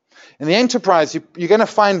misprices. In the enterprise, you're going to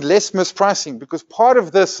find less mispricing, because part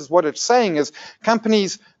of this is what it's saying is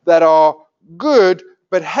companies that are good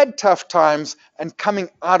but had tough times and coming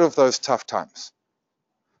out of those tough times.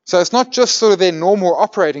 So it's not just sort of their normal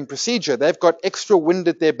operating procedure. They've got extra wind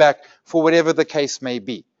at their back for whatever the case may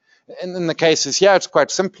be. And in the cases here, it's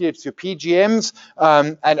quite simply, it's your PGMs,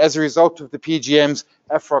 and as a result of the PGMs,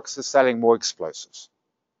 Afrox is selling more explosives.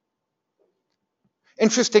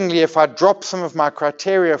 Interestingly, if I drop some of my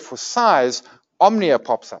criteria for size, Omnia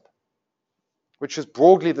pops up, which is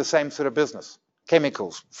broadly the same sort of business.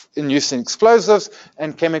 Chemicals in use in explosives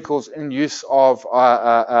and chemicals in use of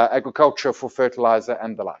agriculture for fertilizer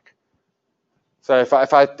and the like. So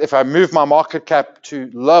if I move my market cap to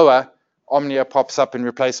lower, Omnia pops up in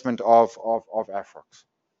replacement of Afrox.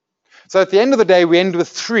 So at the end of the day, we end with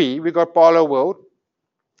 3. We've got Barloworld,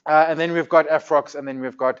 and then we've got Afrox, and then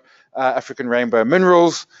we've got African Rainbow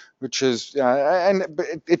Minerals, which is, and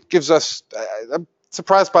it gives us, I'm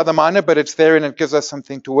surprised by the minor, but it's there and it gives us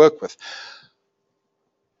something to work with.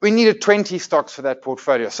 We needed 20 stocks for that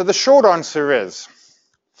portfolio. So the short answer is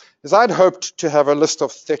I'd hoped to have a list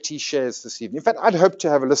of 30 shares this evening. In fact, I'd hoped to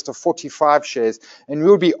have a list of 45 shares, and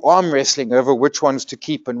we'll be arm wrestling over which ones to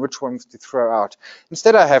keep and which ones to throw out.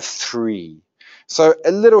 Instead, I have 3. So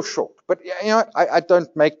a little short. But you know, I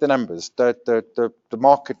don't make the numbers. The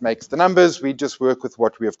market makes the numbers. We just work with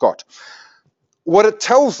what we have got. What it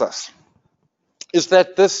tells us is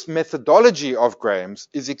that this methodology of Graham's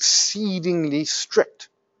is exceedingly strict.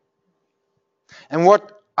 And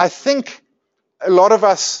what I think a lot of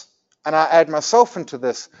us, and I add myself into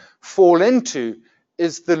this, fall into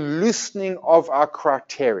is the loosening of our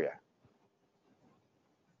criteria.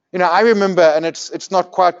 You know, I remember, and it's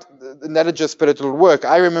not quite analogous, but it'll work.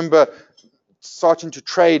 I remember starting to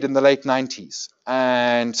trade in the late 90s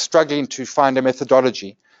and struggling to find a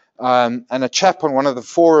methodology. And a chap on one of the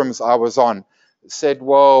forums I was on said,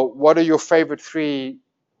 well, what are your favorite 3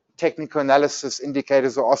 technical analysis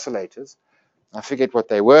indicators or oscillators? I forget what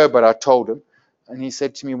they were, but I told him. And he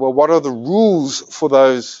said to me, well, what are the rules for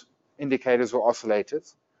those indicators or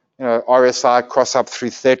oscillators? You know, RSI cross up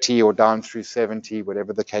through 30 or down through 70,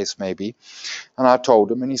 whatever the case may be. And I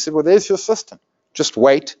told him, and he said, well, there's your system. Just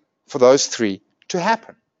wait for those 3 to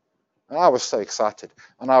happen. And I was so excited.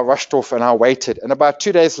 And I rushed off and I waited. And about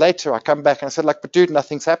 2 days later, I come back and I said, like, but dude,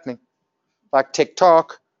 nothing's happening. Like,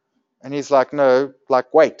 tick-tock. And he's like, no,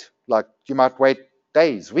 like, wait. Like, you might wait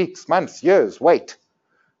days, weeks, months, years, wait.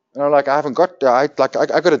 And I'm like, I haven't got, I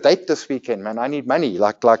got a date this weekend, man. I need money.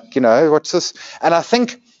 Like, you know, what's this? And I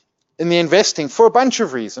think in the investing, for a bunch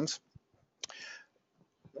of reasons,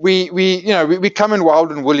 we come in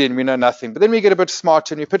wild and woolly and we know nothing. But then we get a bit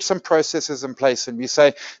smarter and we put some processes in place and we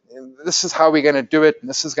say, this is how we're going to do it. And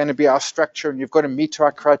this is going to be our structure. And you've got to meet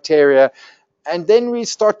our criteria. And then we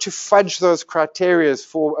start to fudge those criteria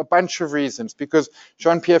for a bunch of reasons, because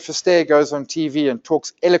Jean-Pierre Verster goes on TV and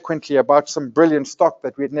talks eloquently about some brilliant stock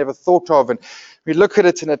that we had never thought of. And we look at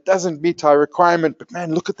it and it doesn't meet our requirement. But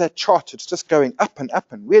man, look at that chart. It's just going up and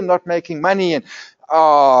up and we're not making money. And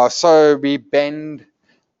so we bend.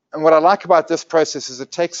 And what I like about this process is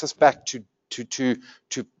it takes us back to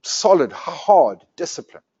solid, hard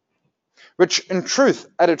discipline, which in truth,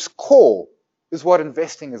 at its core, is what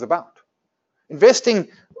investing is about. Investing,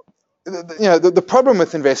 you know, the problem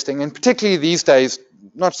with investing, and particularly these days,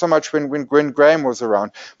 not so much when Graham was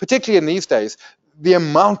around, particularly in these days, the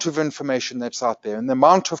amount of information that's out there and the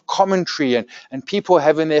amount of commentary and people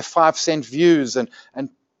having their 5-cent views and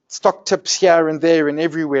stock tips here and there and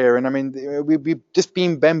everywhere. And I mean, we've just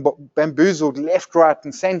been bamboozled left, right,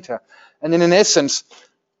 and center. And then in essence,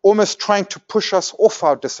 almost trying to push us off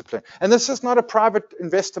our discipline. And this is not a private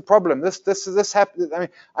investor problem. This happens. I mean,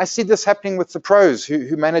 I see this happening with the pros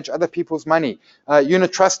who manage other people's money,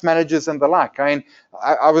 unit trust managers and the like. I mean,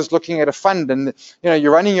 I was looking at a fund, and you know,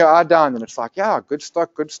 you're running your eye down, and it's like, yeah, good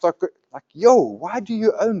stock, good stock, good. Like, yo, why do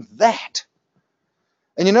you own that?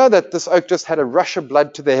 And you know that this oak just had a rush of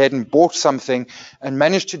blood to the head and bought something and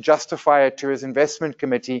managed to justify it to his investment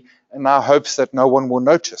committee, and now hopes that no one will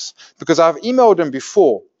notice. Because I've emailed him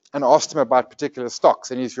before and asked him about particular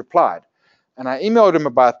stocks, and he's replied. And I emailed him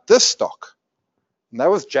about this stock, and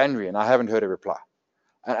that was January, and I haven't heard a reply.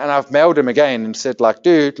 And I've mailed him again and said, like,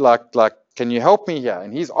 dude, like, can you help me here?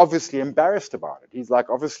 And he's obviously embarrassed about it. He's like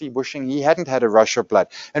obviously wishing he hadn't had a rush of blood.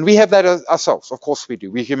 And we have that ourselves. Of course we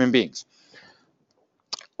do. We're human beings.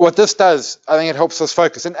 What this does, I think it helps us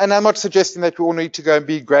focus. And I'm not suggesting that we all need to go and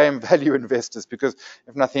be Graham value investors, because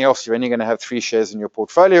if nothing else, you're only going to have 3 shares in your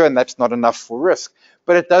portfolio, and that's not enough for risk.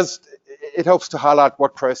 But it helps to highlight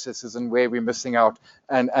what processes and where we're missing out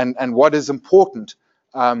and what is important,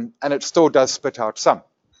 and it still does spit out some.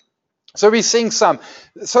 So we're seeing some.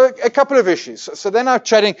 So a couple of issues. So they're now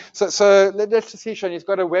chatting. So let's just see, Sean, he's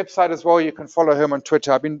got a website as well. You can follow him on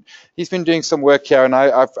Twitter. He's been doing some work here, and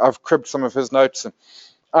I've cribbed some of his notes.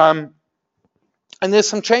 And there's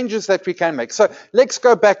some changes that we can make. So let's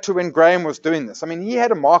go back to when Graham was doing this. I mean, he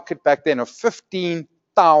had a market back then of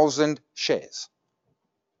 15,000 shares.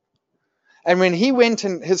 And when he went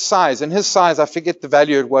in his size, I forget the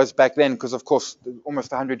value it was back then, because of course,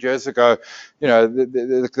 almost 100 years ago, you know,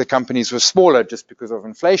 the companies were smaller just because of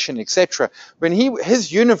inflation, etc. When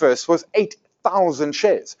his universe was 8,000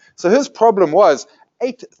 shares. So his problem was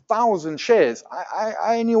 8,000 shares.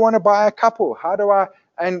 I only want to buy a couple. How do I?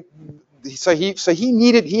 And so he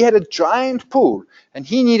had a giant pool, and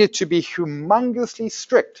he needed to be humongously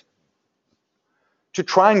strict to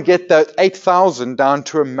try and get that 8,000 down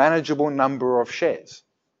to a manageable number of shares.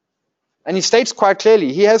 And he states quite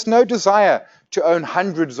clearly, he has no desire to own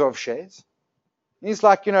hundreds of shares. He's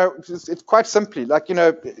like, you know, it's quite simply, like, you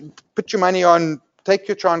know, put your money on, take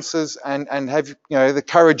your chances, and have, you know, the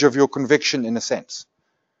courage of your conviction in a sense.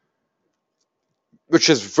 Which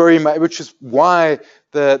is why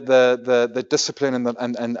the discipline and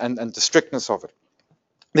the strictness of it.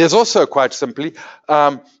 There's also, quite simply,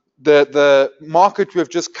 the market we've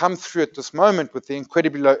just come through at this moment with the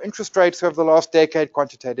incredibly low interest rates over the last decade,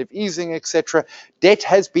 quantitative easing, etc., debt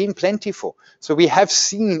has been plentiful. So we have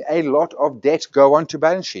seen a lot of debt go onto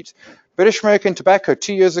balance sheets. British American Tobacco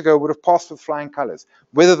 2 years ago would have passed with flying colors.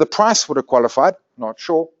 Whether the price would have qualified, not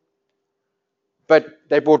sure. But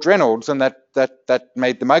they bought Reynolds, and that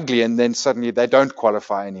made them ugly, and then suddenly they don't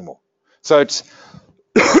qualify anymore. So it's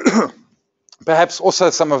perhaps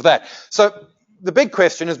also some of that. So the big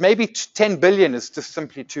question is, maybe 10 billion is just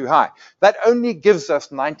simply too high. That only gives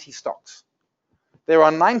us 90 stocks. There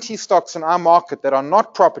are 90 stocks in our market that are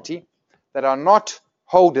not property, that are not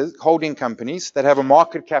holding companies, that have a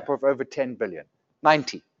market cap of over 10 billion.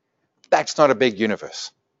 90. That's not a big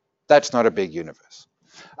universe. That's not a big universe.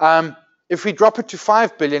 If we drop it to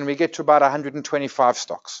 5 billion, we get to about 125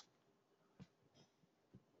 stocks.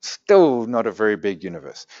 Still not a very big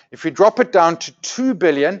universe. If we drop it down to 2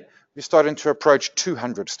 billion, we're starting to approach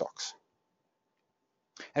 200 stocks.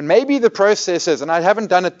 And maybe the process is, and I haven't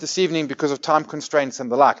done it this evening because of time constraints and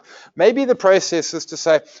the like, maybe the process is to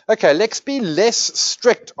say, okay, let's be less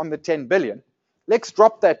strict on the 10 billion. Let's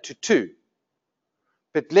drop that to 2.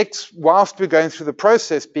 But let's, whilst we're going through the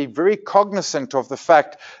process, be very cognizant of the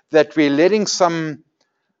fact that we're letting some,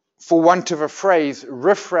 for want of a phrase,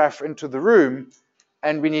 riffraff into the room,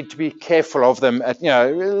 and we need to be careful of them.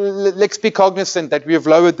 Let's be cognizant that we have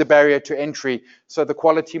lowered the barrier to entry, so the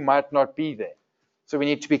quality might not be there. So we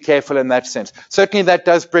need to be careful in that sense. Certainly that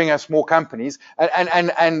does bring us more companies,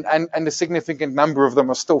 and a significant number of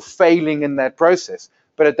them are still failing in that process.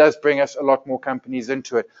 But it does bring us a lot more companies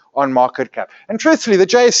into it on market cap. And truthfully, the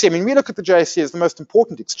JSE, I mean, we look at the JSE as the most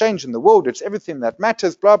important exchange in the world. It's everything that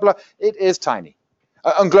matters, blah, blah. It is tiny.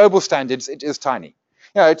 On global standards, it is tiny.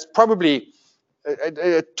 You know, it's probably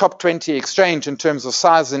a top 20 exchange in terms of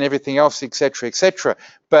size and everything else, et cetera, et cetera.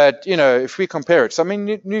 But, you know, if we compare it, so I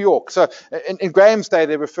mean, New York, so in Graham's day,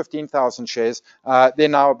 there were 15,000 shares. They're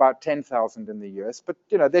now about 10,000 in the US, but,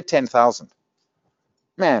 you know, they're 10,000.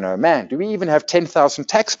 Man, oh man, do we even have 10,000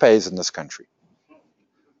 taxpayers in this country?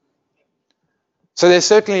 So there's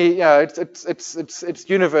certainly, you know, it's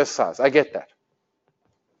universe size. I get that.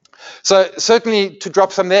 So certainly to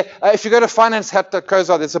drop some there. If you go to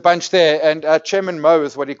financehat.co.za, there's a bunch there, and Chairman Mo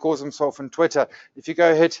is what he calls himself on Twitter. If you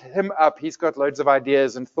go hit him up, he's got loads of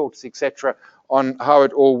ideas and thoughts, etc., on how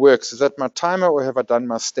it all works. Is that my timer, or have I done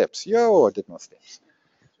my steps? Yo, I did my steps.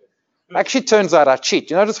 Actually, turns out I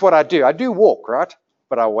cheat. You notice what I do? I do walk, right?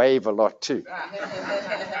 But I wave a lot too.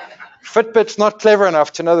 Fitbit's not clever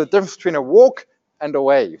enough to know the difference between a walk and a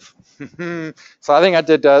wave. So I think I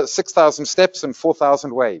did 6,000 steps and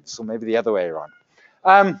 4,000 waves, or maybe the other way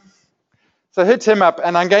around. So hit him up,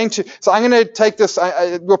 and I'm going to take this.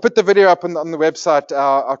 We'll put the video up on the website.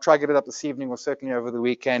 I'll try to get it up this evening, or certainly over the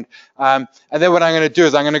weekend. And then what I'm going to do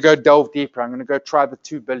is I'm going to go delve deeper. I'm going to go try the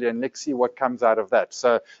 2 billion. Let's see what comes out of that.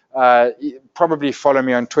 So probably follow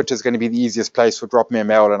me on Twitter is going to be the easiest place, or drop me a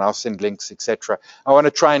mail and I'll send links, etc. I want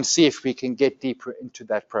to try and see if we can get deeper into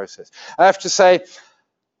that process. I have to say,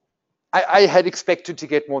 I had expected to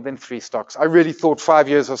get more than 3 stocks. I really thought 5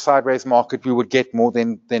 years of sideways market, we would get more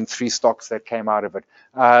than 3 stocks that came out of it.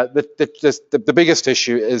 The biggest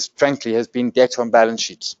issue is, frankly, has been debt on balance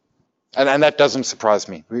sheets. And that doesn't surprise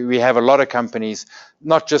me. We have a lot of companies,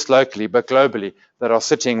 not just locally, but globally, that are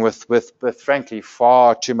sitting with frankly,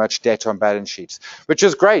 far too much debt on balance sheets, which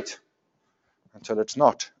is great until it's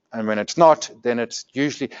not. And when it's not, then it's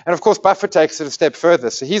usually, and of course, Buffett takes it a step further.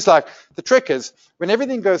 So he's like, the trick is, when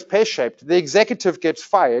everything goes pear-shaped, the executive gets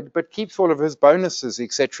fired, but keeps all of his bonuses,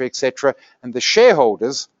 etc., and the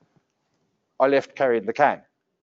shareholders are left carrying the cane.